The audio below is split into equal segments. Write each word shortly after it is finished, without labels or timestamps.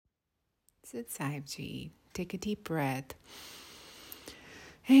Sit Sahib Ji. Take a deep breath.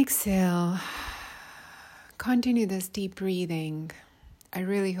 Exhale. Continue this deep breathing. I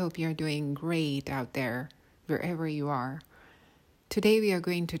really hope you're doing great out there, wherever you are. Today we are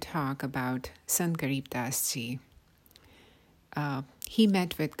going to talk about Sant Garib Das Ji. He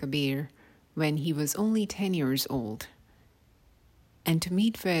met with Kabir when he was only 10 years old. And to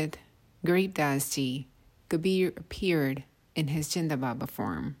meet with Garib Das Ji, Kabir appeared in his Jinda Baba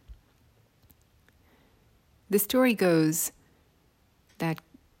form. The story goes that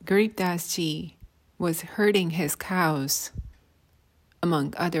Garib Das Ji was herding his cows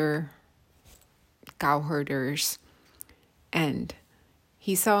among other cow herders, and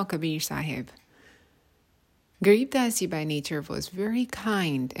he saw Kabir Sahib. Garib Das Ji by nature was very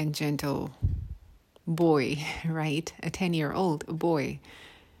kind and gentle boy, right? A 10-year-old boy.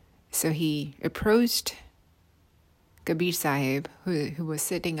 So he approached Kabir Sahib, who was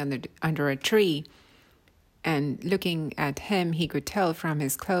sitting under a tree, and looking at him, he could tell from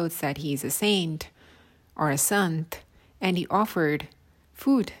his clothes that he's a saint or a sant, and he offered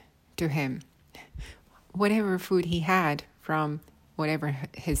food to him. Whatever food he had from whatever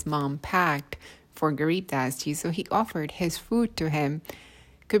his mom packed for Garib Das Ji, so he offered his food to him.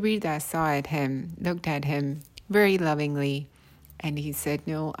 Kabir Das saw at him, looked at him very lovingly, and he said,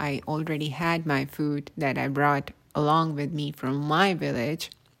 "No, I already had my food that I brought along with me from my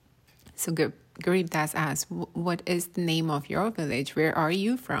village." So Garib Das asked, "What is the name of your village? Where are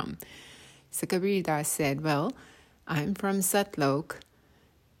you from?" So Kabir Das said, "Well, I'm from Satlok,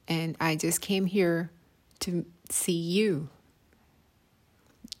 and I just came here to see you."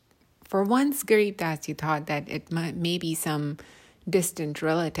 For once, Garib Das Ji thought that it may be some distant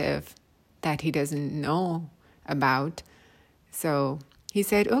relative that he doesn't know about. So he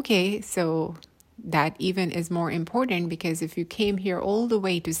said, "Okay, so that even is more important, because if you came here all the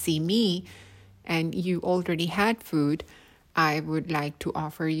way to see me and you already had food, I would like to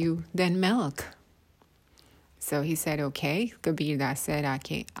offer you then milk." So he said, "Okay." Kabir Das said,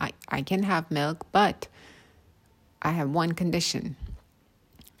 "Okay, I can have milk, but I have one condition."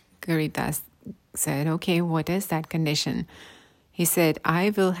 Garib Das said, "Okay, what is that condition?" He said, "I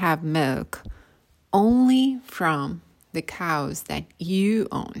will have milk only from the cows that you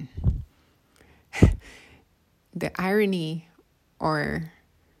own." The irony or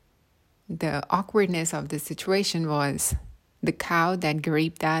the awkwardness of the situation was the cow that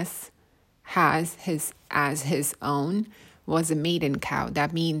Garib Das has as his own was a maiden cow.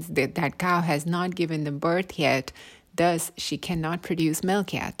 That means that cow has not given the birth yet, thus she cannot produce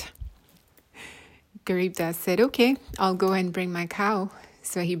milk yet. Garib Das said, "Okay, I'll go and bring my cow."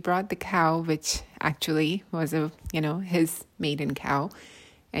 So he brought the cow, which actually was his maiden cow,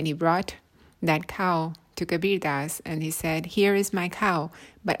 and he brought that cow to Kabir Das, and he said, "Here is my cow,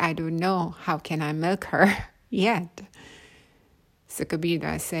 but I don't know how can I milk her yet." So Kabir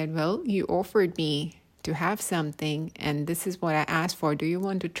Das said, "Well, you offered me to have something, and this is what I asked for. Do you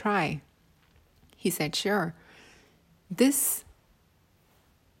want to try?" He said, "Sure."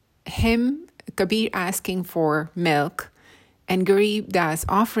 Kabir asking for milk and Garib Das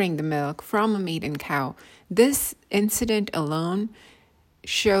offering the milk from a maiden cow, this incident alone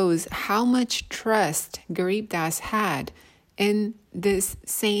shows how much trust Garib Das had in this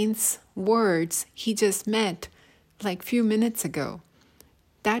saint's words he just met like few minutes ago.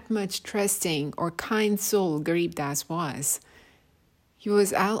 That much trusting or kind soul Garib Das was. He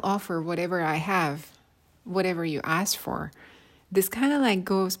was, "I'll offer whatever I have, whatever you ask for." This kind of like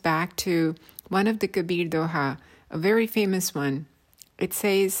goes back to one of the Kabir Doha, a very famous one. It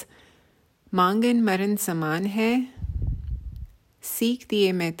says, "Mangan maran saman hai, seek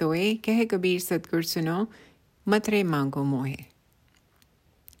diye main toye, keh Kabir Sadgur suno, matre mango mohe."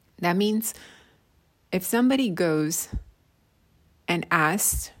 That means if somebody goes and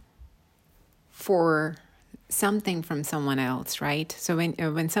asks for something from someone else, right? So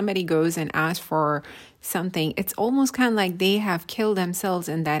when somebody goes and asks for something, it's almost kind of like they have killed themselves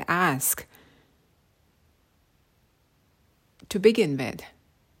in that ask to begin with.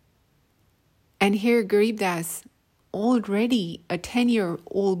 And here Garib Das, already a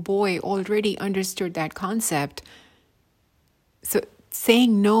 10-year-old boy, already understood that concept. So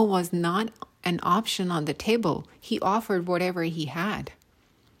saying no was not an option on the table. He offered whatever he had.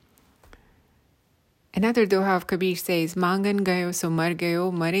 Another doha of Kabir says, "Mangan gayo so mar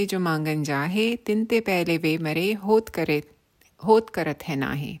gayo, mare jo mangan jahe, tinte pehle ve mare, hot karat hai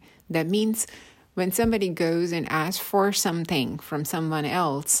nahe." That means when somebody goes and asks for something from someone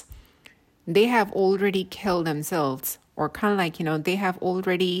else, they have already killed themselves, or kind of like,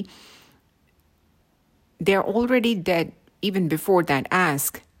 they're already dead even before that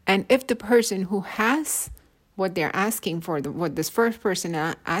ask. And if the person who has what they're asking for, what this first person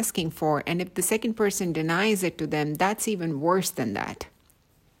asking for, and if the second person denies it to them, that's even worse than that.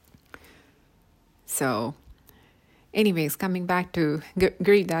 So, anyways, coming back to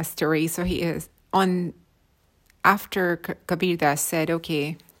Garib Das' story, so he is on, after Kabir Das said,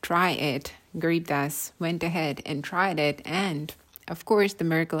 okay, try it, Garib Das went ahead and tried it, and of course the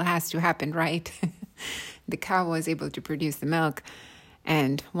miracle has to happen, right? The cow was able to produce the milk,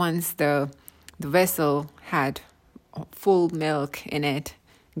 and once the vessel had full milk in it,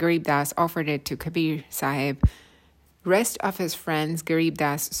 Garib Das offered it to Kabir Sahib. Rest of his friends, Garib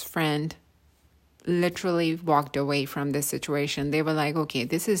Das' friend, literally walked away from this situation. They were like, okay,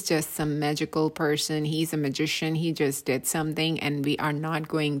 this is just some magical person. He's a magician. He just did something, and we are not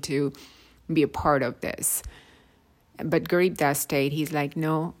going to be a part of this. But Garib Das stayed. He's like,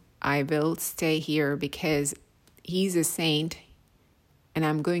 no, I will stay here because he's a saint, and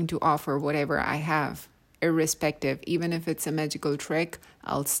I'm going to offer whatever I have, irrespective. Even if it's a magical trick,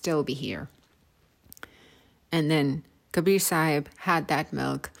 I'll still be here. And then Kabir Sahib had that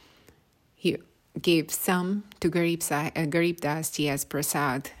milk. He gave some to Garib Das ji as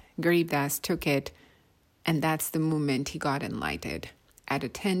prasad. Garib Das took it, and that's the moment he got enlightened. At a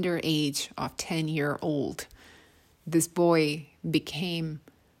tender age of 10-year-old, this boy became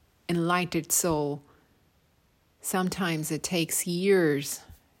enlightened soul. Sometimes it takes years,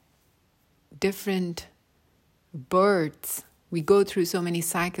 different births. We go through so many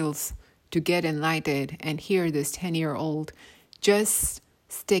cycles to get enlightened, and here this 10-year-old just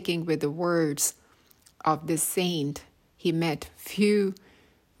sticking with the words of this saint he met few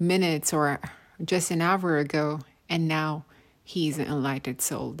minutes or just an hour ago, and now he's an enlightened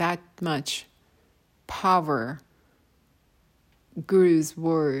soul. That much power Guru's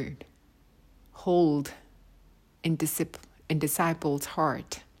word hold in disciples'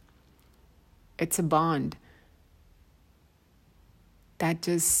 heart. It's a bond that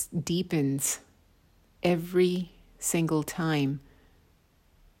just deepens every single time,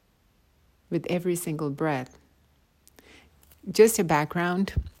 with every single breath. Just a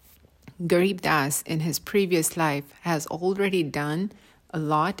background, Garib Das in his previous life has already done a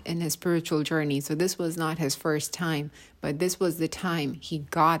lot in his spiritual journey. So this was not his first time, but this was the time he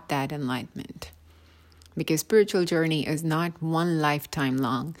got that enlightenment. Because spiritual journey is not one lifetime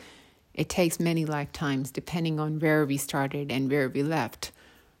long. It takes many lifetimes depending on where we started and where we left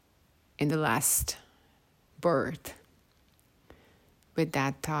in the last birth. With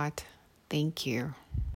that thought, thank you.